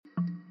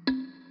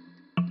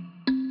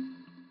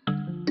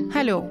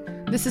Hello,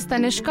 this is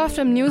Tanishka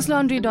from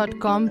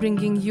newslaundry.com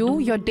bringing you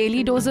your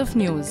daily dose of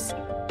news.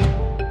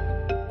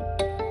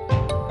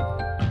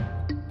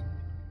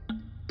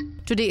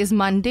 Today is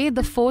Monday,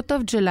 the 4th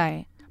of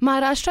July.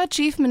 Maharashtra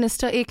Chief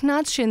Minister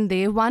Eknath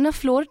Shinde won a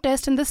floor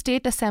test in the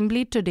State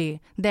Assembly today,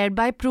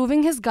 thereby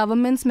proving his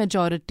government's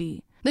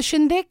majority. The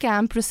Shinde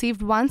camp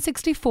received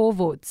 164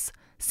 votes,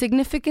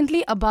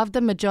 significantly above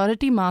the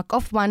majority mark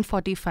of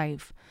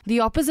 145.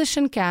 The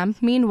opposition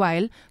camp,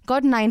 meanwhile,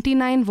 got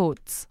 99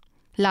 votes.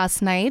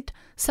 Last night,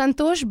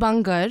 Santosh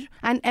Bangar,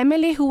 an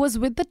MLA who was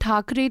with the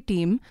Thackeray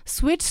team,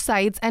 switched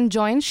sides and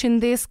joined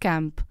Shinde's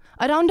camp.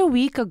 Around a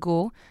week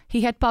ago,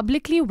 he had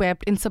publicly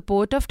wept in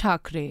support of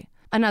Thackeray.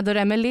 Another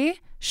MLA,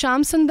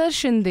 Shyamsundar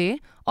Shinde,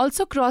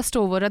 also crossed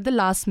over at the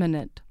last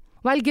minute.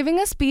 While giving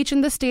a speech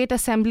in the State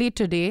Assembly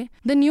today,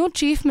 the new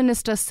Chief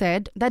Minister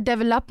said that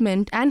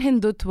development and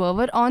Hindutva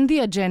were on the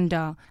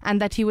agenda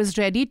and that he was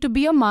ready to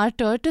be a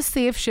martyr to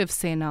save Shiv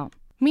Sena.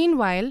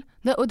 Meanwhile,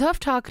 the Uddhav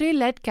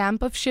Thackeray-led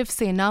camp of Shiv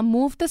Sena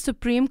moved the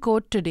Supreme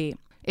Court today.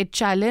 It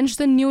challenged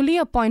the newly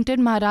appointed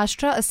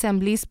Maharashtra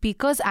Assembly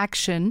Speaker's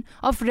action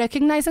of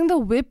recognizing the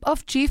whip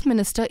of Chief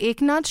Minister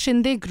Eknath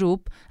Shinde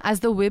Group as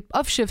the whip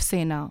of Shiv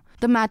Sena.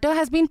 The matter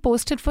has been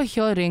posted for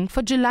hearing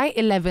for July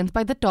 11th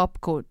by the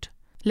top court.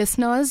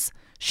 Listeners,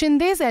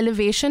 Shinde's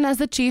elevation as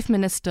the Chief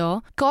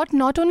Minister caught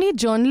not only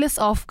journalists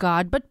off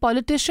guard but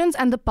politicians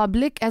and the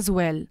public as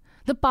well.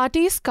 The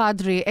party's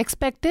cadre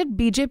expected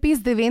BJP's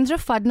Devendra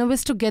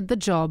Fadnavis to get the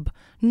job,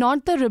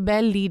 not the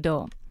rebel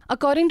leader.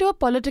 According to a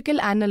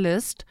political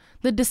analyst,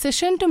 the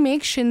decision to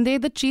make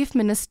Shinde the Chief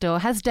Minister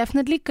has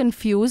definitely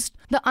confused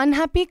the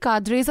unhappy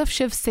cadres of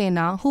Shiv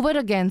Sena who were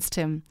against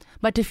him.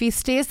 But if he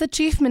stays the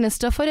Chief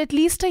Minister for at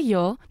least a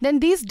year,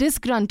 then these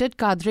disgruntled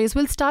cadres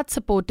will start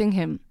supporting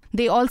him.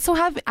 They also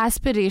have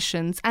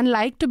aspirations and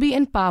like to be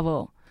in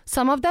power.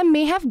 Some of them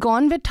may have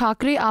gone with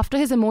Thackeray after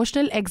his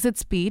emotional exit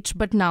speech,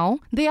 but now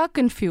they are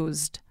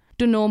confused.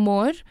 To know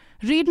more,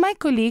 read my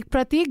colleague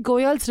Prateek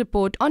Goyal's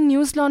report on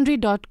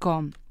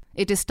newslaundry.com.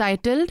 It is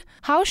titled,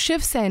 How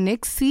Shiv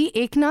Sainiks See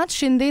Eknath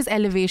Shinde's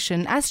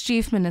Elevation as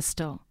Chief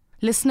Minister.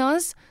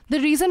 Listeners,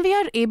 the reason we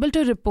are able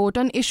to report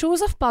on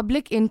issues of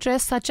public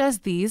interest such as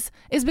these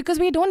is because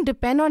we don't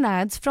depend on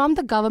ads from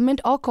the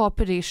government or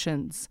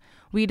corporations.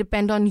 We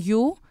depend on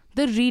you,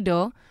 the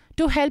reader,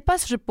 to help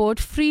us report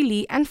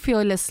freely and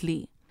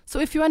fearlessly. So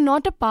if you are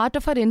not a part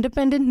of our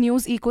independent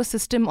news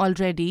ecosystem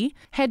already,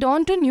 head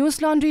on to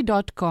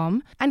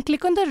newslaundry.com and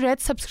click on the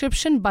red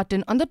subscription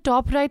button on the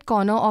top right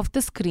corner of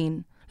the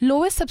screen.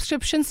 Lowest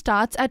subscription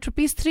starts at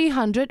Rs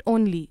 300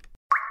 only.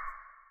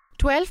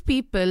 12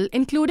 people,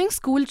 including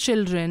school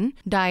children,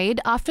 died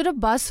after a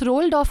bus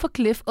rolled off a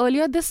cliff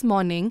earlier this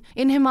morning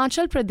in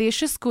Himachal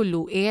Pradesh's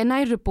Kullu,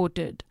 ANI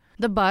reported.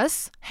 The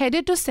bus,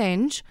 headed to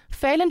Senj,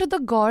 fell into the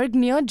gorge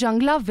near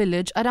Jangla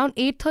village around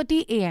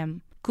 8:30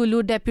 am.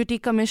 Kullu Deputy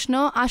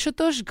Commissioner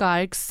Ashutosh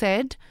Garg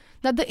said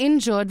that the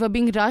injured were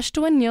being rushed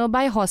to a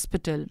nearby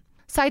hospital.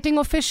 Citing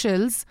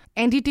officials,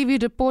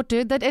 NDTV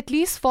reported that at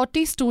least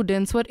 40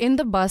 students were in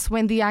the bus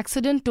when the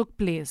accident took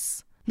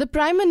place. The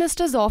Prime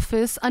Minister's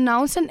office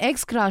announced an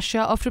ex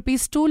gratia of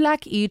Rs 2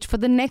 lakh each for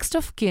the next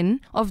of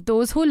kin of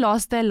those who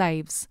lost their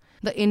lives.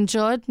 The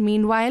injured,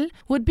 meanwhile,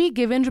 would be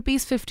given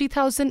Rs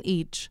 50,000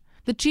 each.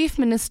 The Chief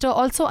Minister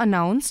also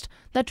announced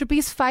that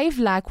Rs 5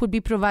 lakh would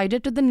be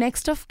provided to the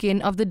next of kin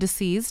of the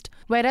deceased,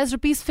 whereas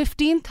Rs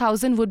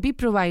 15,000 would be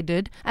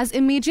provided as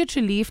immediate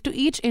relief to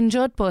each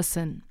injured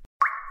person.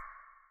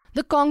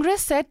 The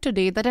Congress said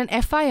today that an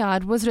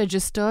FIR was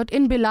registered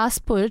in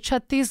Bilaspur,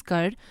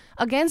 Chhattisgarh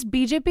against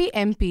BJP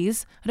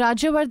MPs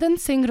Rajyavardhan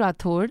Singh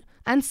Rathod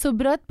and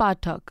Subrat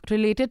Pathak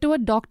related to a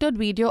doctored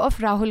video of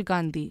Rahul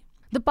Gandhi.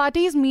 The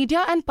party's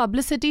media and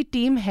publicity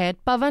team head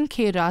Pawan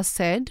Khera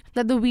said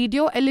that the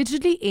video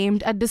allegedly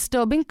aimed at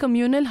disturbing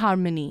communal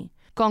harmony.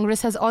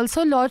 Congress has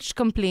also lodged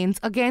complaints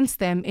against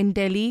them in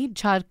Delhi,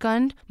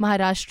 Jharkhand,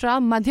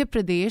 Maharashtra, Madhya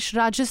Pradesh,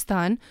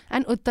 Rajasthan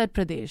and Uttar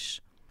Pradesh.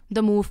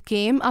 The move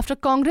came after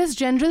Congress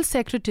General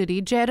Secretary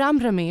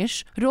Jairam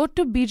Ramesh wrote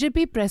to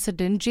BJP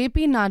President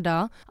JP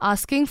Nadda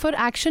asking for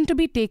action to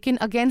be taken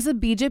against the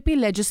BJP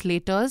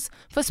legislators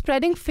for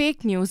spreading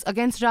fake news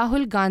against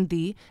Rahul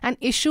Gandhi and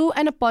issue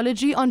an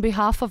apology on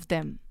behalf of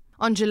them.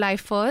 On July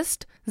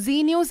 1st,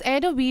 Zee News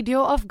aired a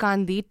video of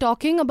Gandhi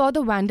talking about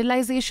the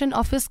vandalization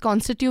of his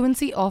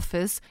constituency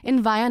office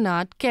in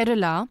Wayanad,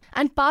 Kerala,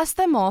 and passed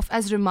them off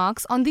as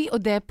remarks on the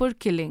Udaipur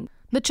killing.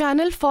 The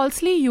channel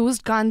falsely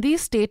used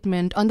Gandhi's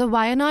statement on the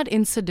Wayanad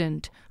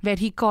incident, where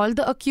he called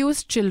the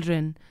accused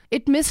children.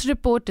 It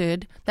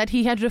misreported that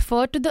he had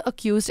referred to the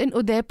accused in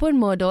Udaipur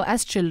murder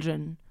as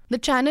children. The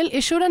channel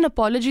issued an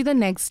apology the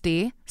next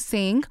day,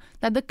 saying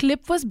that the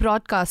clip was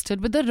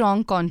broadcasted with the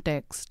wrong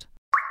context.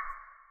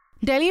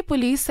 Delhi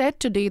police said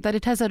today that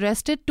it has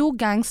arrested 2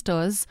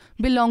 gangsters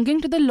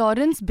belonging to the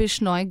Lawrence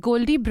Bishnoi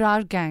Goldie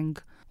Brar gang.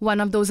 One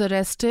of those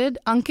arrested,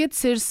 Ankit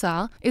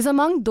Sirsa, is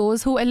among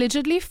those who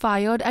allegedly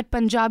fired at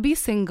Punjabi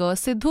singer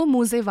Sidhu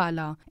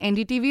Moosewala,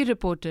 NDTV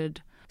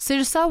reported.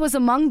 Sirsa was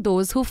among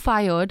those who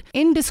fired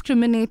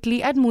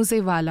indiscriminately at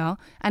Musewala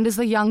and is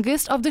the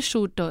youngest of the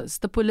shooters,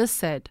 the police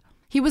said.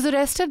 He was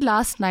arrested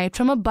last night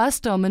from a bus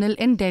terminal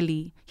in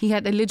Delhi. He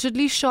had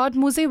allegedly shot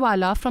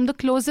Musewala from the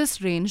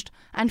closest range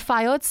and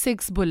fired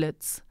 6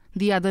 bullets.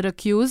 The other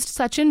accused,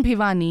 Sachin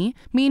Bhivani,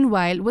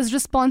 meanwhile, was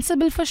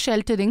responsible for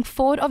sheltering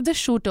 4 of the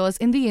shooters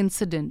in the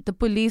incident, the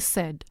police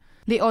said.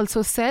 They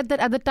also said that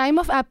at the time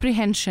of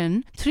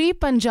apprehension, 3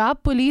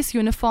 Punjab police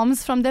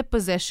uniforms from their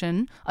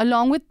possession,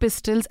 along with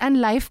pistols and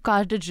live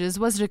cartridges,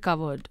 was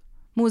recovered.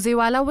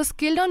 Musewala was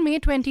killed on May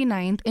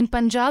 29th in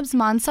Punjab's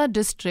Mansa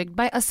district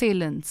by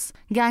assailants.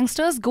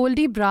 Gangsters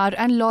Goldie Brar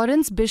and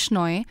Lawrence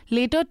Bishnoi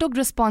later took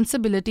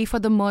responsibility for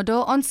the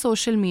murder on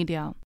social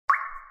media.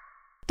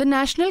 The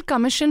National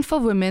Commission for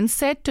Women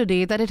said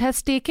today that it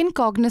has taken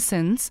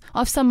cognizance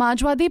of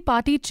Samajwadi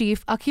Party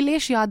chief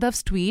Akhilesh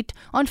Yadav's tweet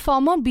on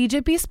former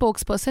BJP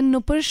spokesperson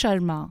Nupur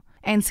Sharma.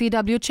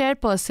 NCW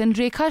chairperson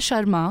Rekha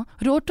Sharma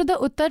wrote to the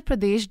Uttar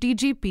Pradesh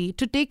DGP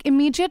to take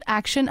immediate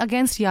action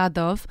against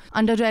Yadav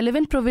under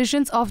relevant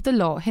provisions of the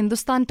law,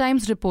 Hindustan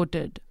Times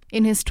reported.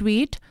 In his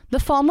tweet, the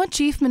former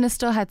chief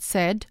minister had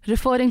said,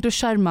 referring to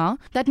Sharma,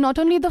 that not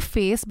only the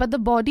face but the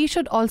body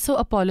should also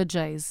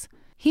apologize.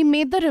 He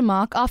made the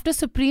remark after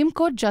Supreme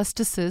Court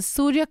Justices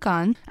Surya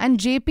Kant and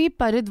J.P.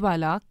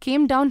 Paridwala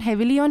came down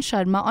heavily on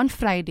Sharma on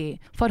Friday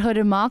for her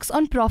remarks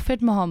on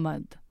Prophet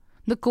Muhammad.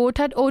 The court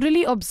had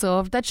orally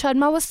observed that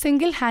Sharma was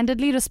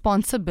single-handedly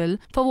responsible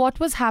for what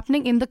was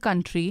happening in the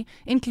country,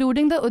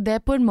 including the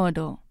Udaipur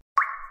murder.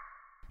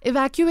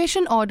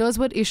 Evacuation orders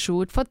were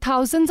issued for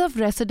thousands of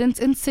residents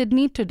in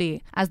Sydney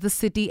today as the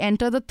city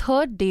entered the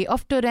 3rd day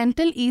of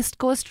torrential East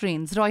Coast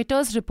rains,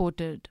 Reuters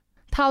reported.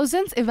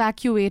 Thousands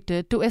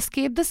evacuated to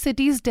escape the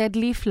city's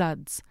deadly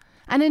floods.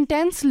 An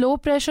intense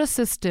low-pressure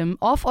system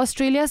off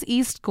Australia's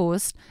east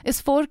coast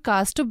is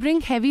forecast to bring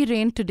heavy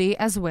rain today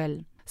as well.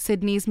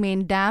 Sydney's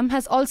main dam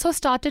has also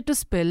started to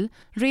spill,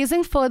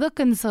 raising further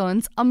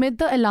concerns amid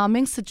the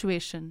alarming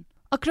situation.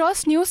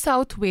 Across New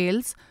South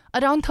Wales,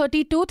 around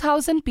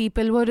 32,000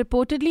 people were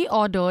reportedly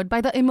ordered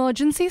by the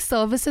Emergency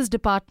Services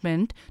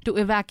Department to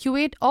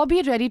evacuate or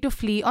be ready to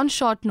flee on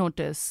short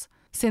notice.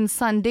 Since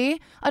Sunday,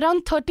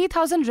 around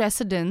 30,000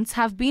 residents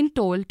have been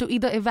told to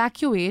either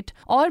evacuate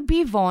or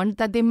be warned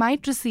that they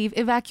might receive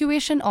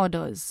evacuation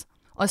orders.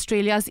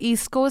 Australia's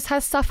east coast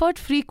has suffered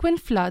frequent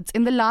floods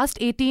in the last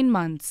 18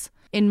 months.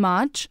 In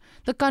March,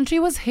 the country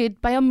was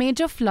hit by a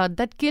major flood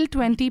that killed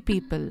 20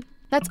 people.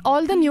 That's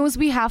all the news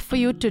we have for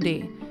you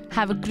today.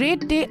 Have a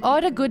great day or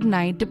a good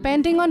night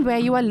depending on where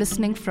you are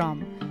listening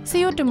from.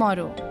 See you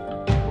tomorrow.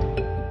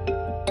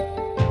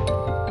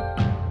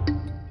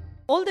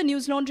 All the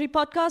News Laundry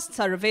podcasts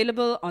are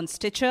available on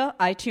Stitcher,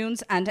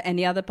 iTunes, and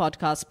any other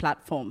podcast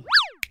platform.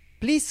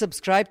 Please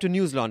subscribe to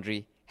News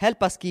Laundry.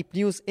 Help us keep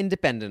news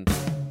independent.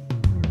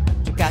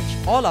 To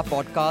catch all our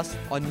podcasts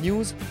on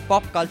news,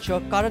 pop culture,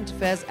 current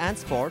affairs, and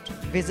sport,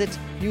 visit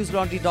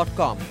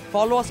newslaundry.com.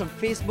 Follow us on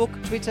Facebook,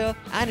 Twitter,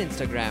 and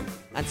Instagram,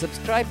 and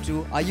subscribe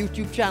to our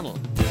YouTube channel.